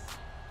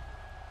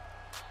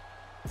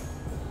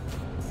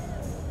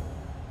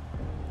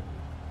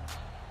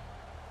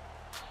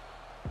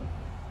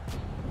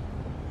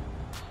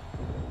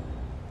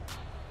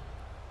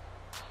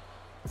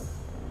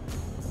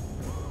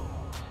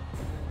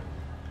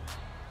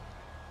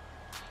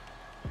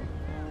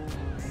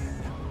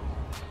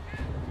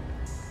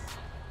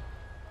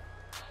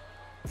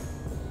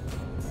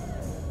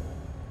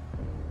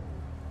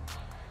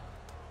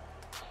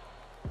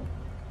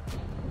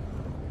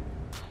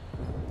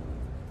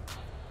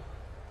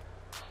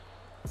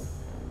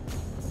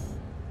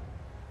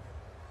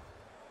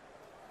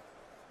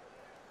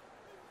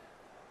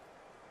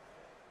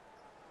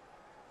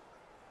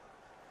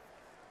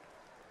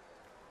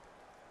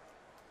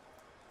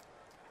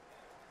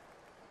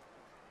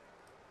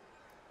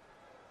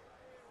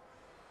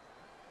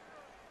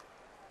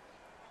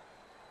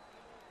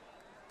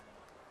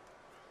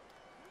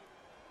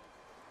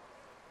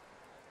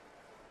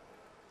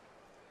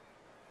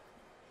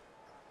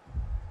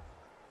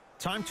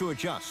 Time to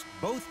adjust.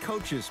 Both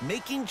coaches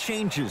making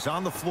changes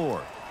on the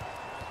floor.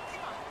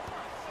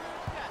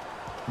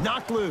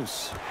 Knocked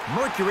loose.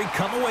 Mercury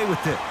come away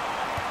with it.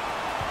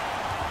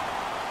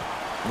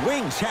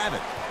 Wings have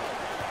it.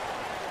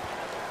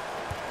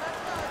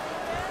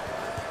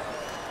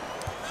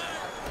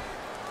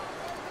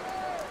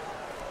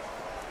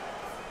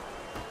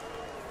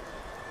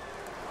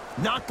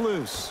 Knocked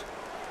loose.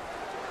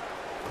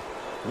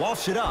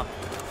 Walsh it up.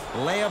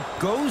 Layup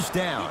goes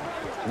down.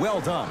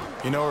 Well done.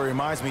 You know, it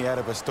reminds me, Ed,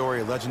 of a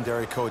story a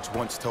legendary coach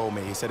once told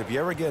me. He said, if you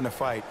ever get in a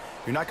fight,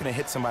 you're not going to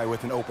hit somebody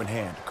with an open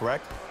hand,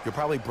 correct? You'll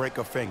probably break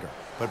a finger.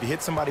 But if you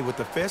hit somebody with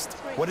the fist,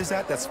 what is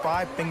that? That's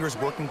 5 fingers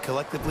working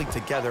collectively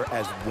together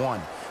as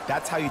one.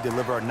 That's how you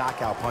deliver a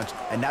knockout punch,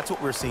 and that's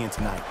what we're seeing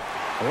tonight.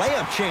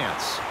 Layup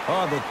chance.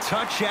 Oh, the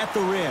touch at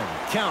the rim.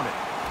 Count it.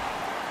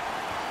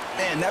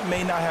 Man, that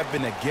may not have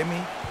been a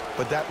gimme,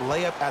 but that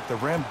layup at the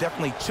rim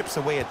definitely chips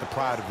away at the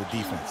pride of the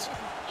defense.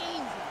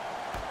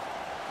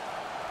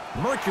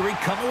 Mercury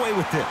come away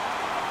with it.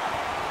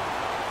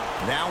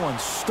 That one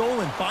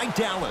stolen by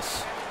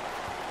Dallas.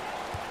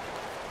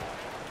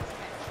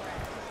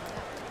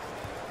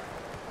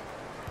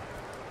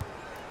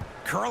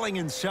 Curling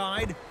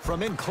inside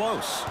from in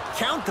close.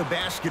 Count the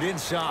basket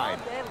inside.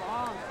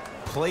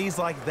 Plays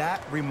like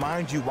that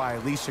remind you why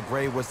Alicia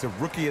Gray was the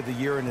Rookie of the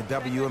Year in the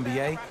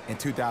WNBA in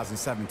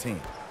 2017.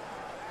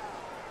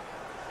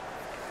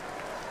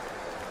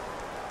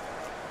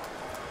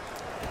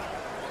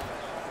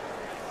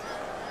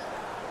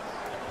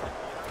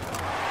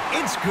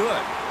 It's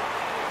good.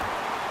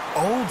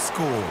 Old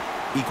school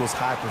equals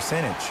high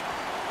percentage.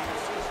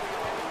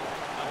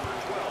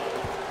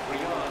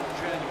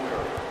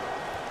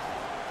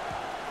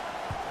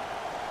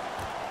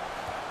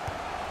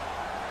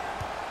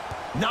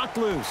 Knocked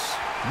loose.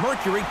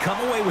 Mercury come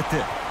away with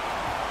it.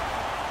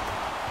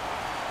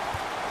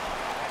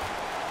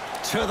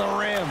 To the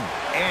rim.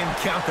 And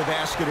count the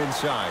basket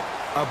inside.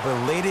 A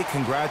belated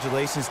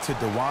congratulations to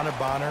Dewana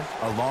Bonner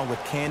along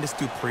with Candace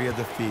Dupree of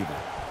the Fever.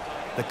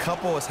 The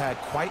couple has had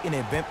quite an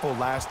eventful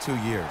last 2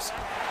 years.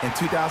 In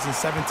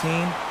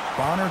 2017,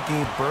 Bonner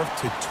gave birth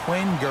to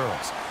twin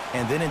girls.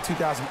 And then in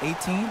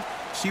 2018,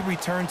 she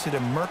returned to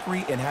the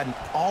Mercury and had an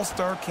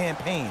all-star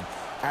campaign,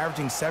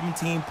 averaging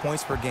 17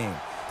 points per game.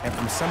 And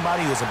from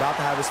somebody who's about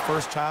to have his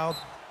first child,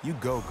 you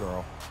go,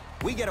 girl.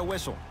 We get a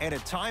whistle and a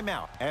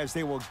timeout as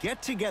they will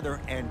get together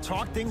and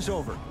talk things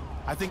over.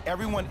 I think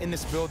everyone in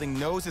this building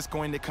knows it's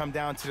going to come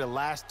down to the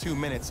last 2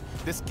 minutes.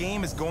 This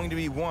game is going to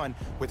be won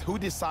with who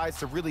decides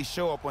to really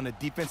show up on the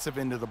defensive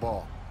end of the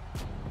ball.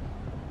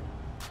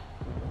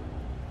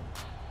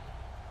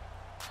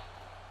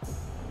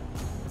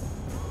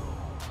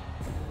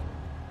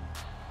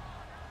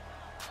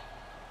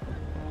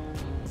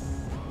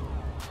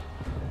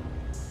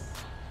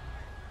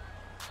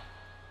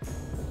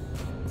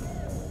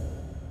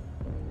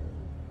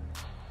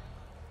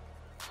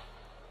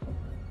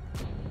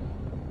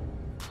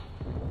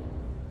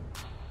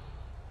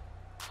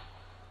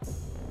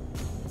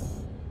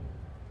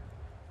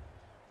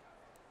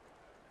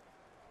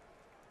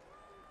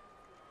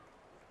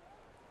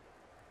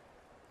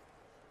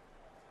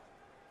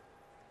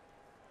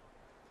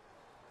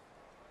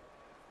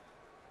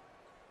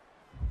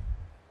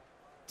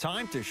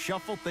 Time to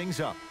shuffle things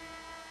up.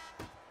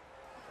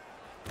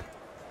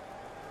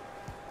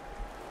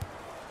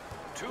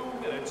 2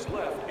 minutes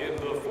left in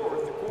the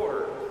 4th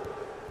quarter.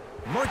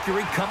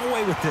 Mercury come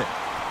away with it.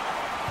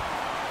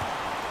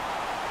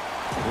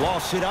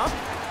 Walsh it up.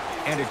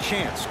 And a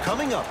chance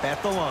coming up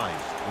at the line.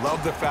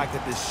 Love the fact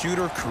that the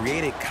shooter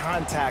created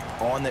contact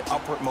on the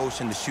upward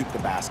motion to shoot the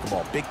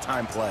basketball. Big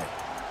time play.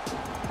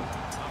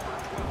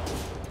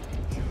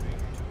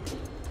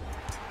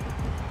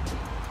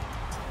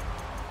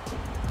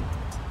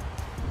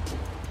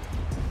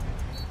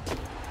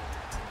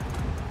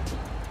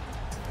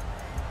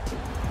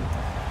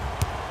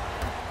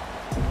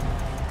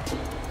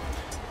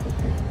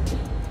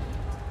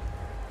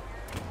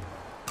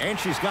 And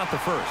she's got the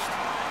first.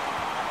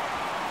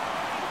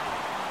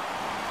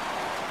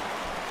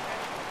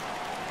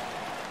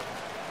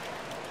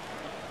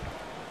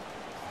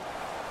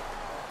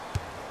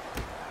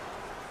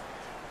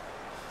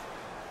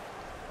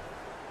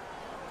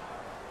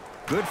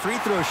 Good free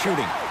throw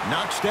shooting.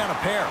 Knocks down a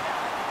pair.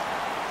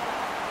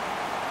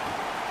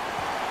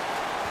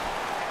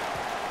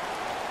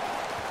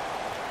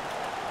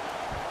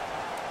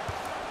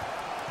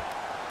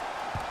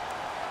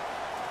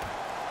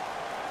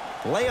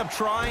 Layup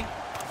try.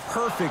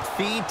 Perfect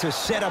feed to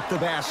set up the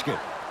basket.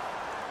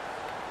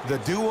 The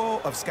duo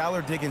of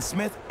Skylar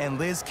Diggins-Smith and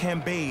Liz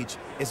Cambage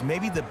is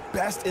maybe the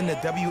best in the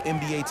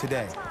WNBA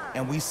today,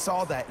 and we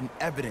saw that in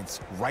evidence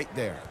right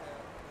there.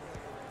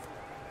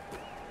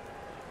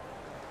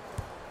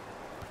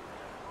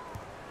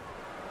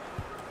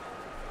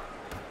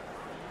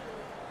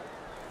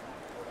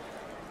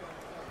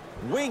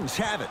 Wings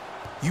have it.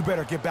 You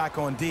better get back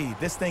on D.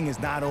 This thing is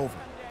not over.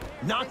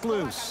 Knocked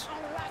loose.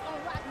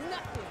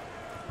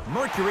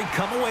 Mercury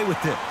come away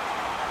with it.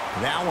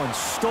 That one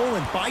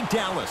stolen by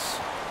Dallas.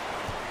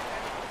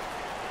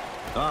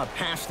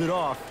 Passed it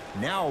off.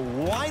 Now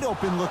wide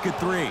open look at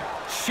three.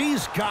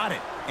 She's got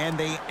it, and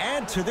they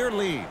add to their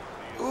lead.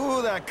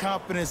 Ooh, that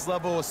confidence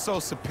level is so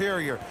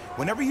superior.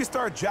 Whenever you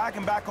start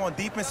dragging back on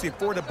defense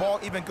before the ball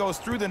even goes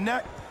through the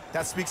net,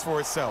 that speaks for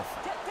itself.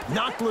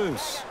 Knocked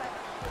loose.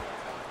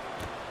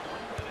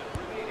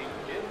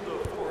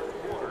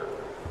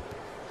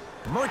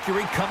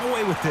 Mercury come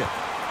away with it.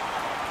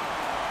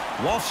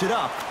 Lofts it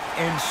up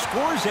and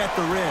scores at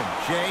the rim.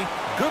 Jay,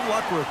 good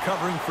luck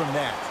recovering from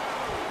that.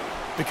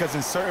 Because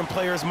in certain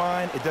players'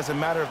 mind, it doesn't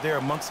matter if they're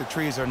amongst the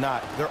trees or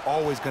not. They're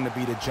always going to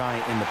be the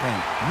giant in the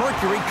paint.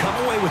 Mercury come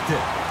away with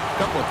it.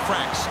 Couple of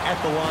cracks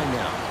at the line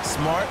now.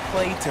 Smart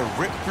play to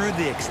rip through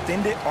the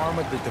extended arm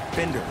of the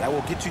defender. That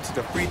will get you to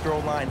the free throw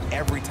line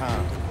every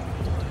time.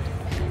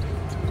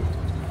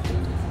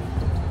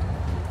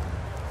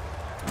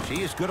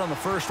 She is good on the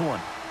first one.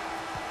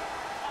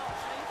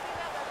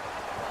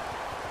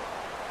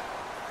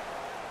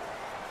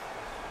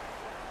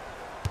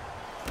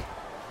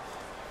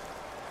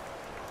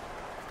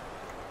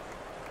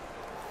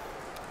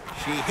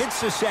 She hits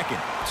the second.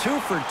 2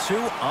 for 2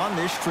 on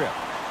this trip.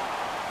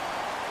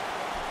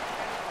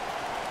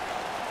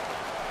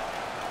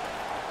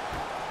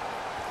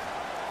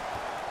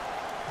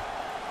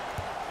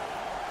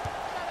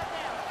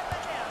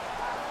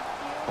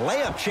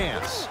 Layup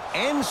chance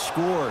and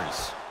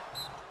scores.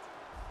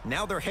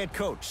 Now their head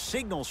coach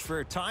signals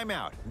for a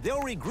timeout.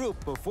 They'll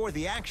regroup before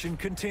the action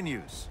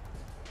continues.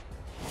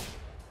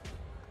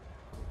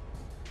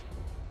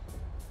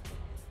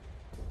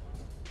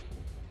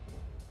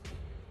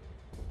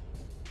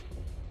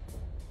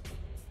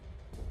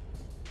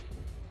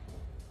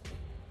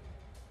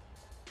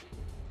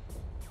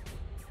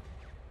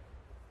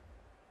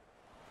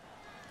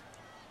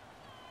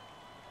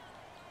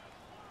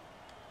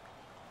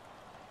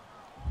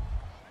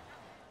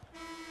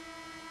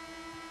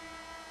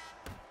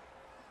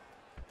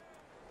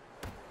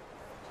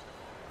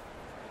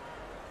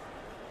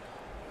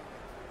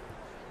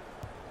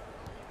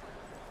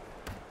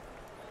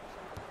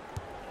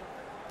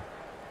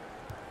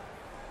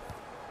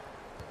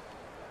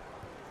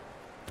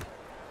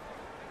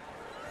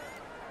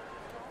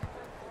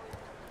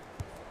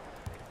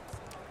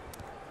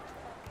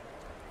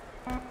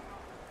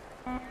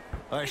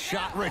 A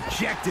shot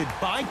rejected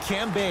by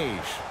Cambage.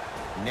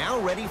 Now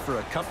ready for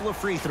a couple of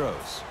free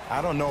throws.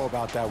 I don't know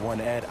about that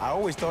one, Ed. I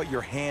always thought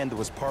your hand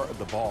was part of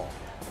the ball.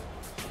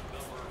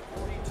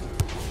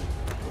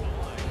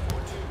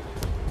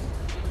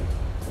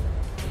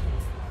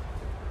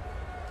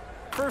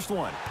 First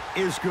one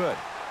is good.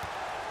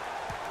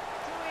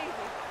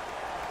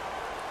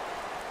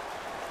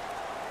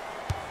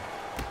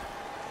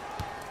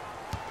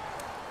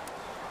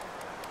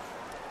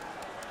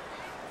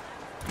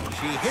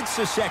 She hits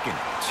the second.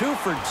 2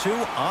 for 2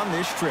 on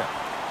this trip.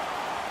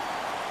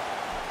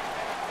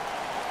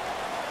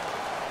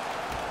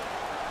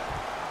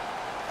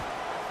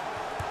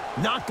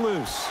 Knocked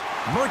loose.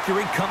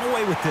 Mercury come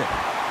away with it.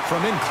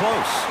 From in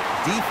close.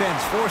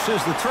 Defense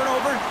forces the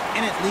turnover,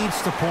 and it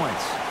leads to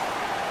points.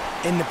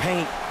 In the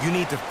paint, you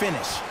need to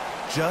finish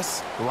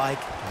just like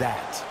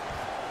that.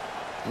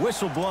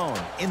 Whistle blown.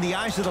 In the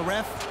eyes of the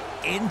ref,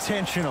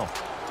 intentional.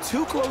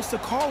 Too close to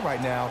call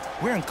right now.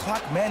 We're in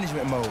clock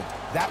management mode.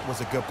 That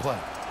was a good play.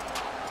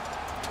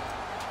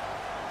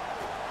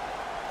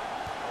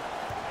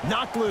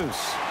 Knocked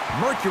loose.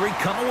 Mercury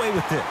come away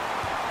with it.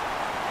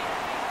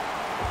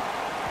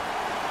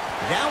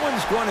 That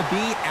one's going to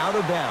be out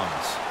of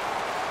bounds.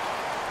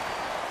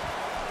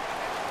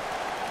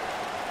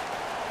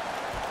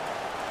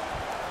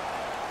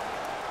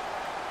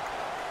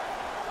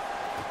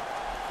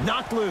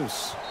 Knocked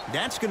loose.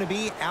 That's going to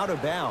be out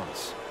of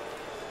bounds.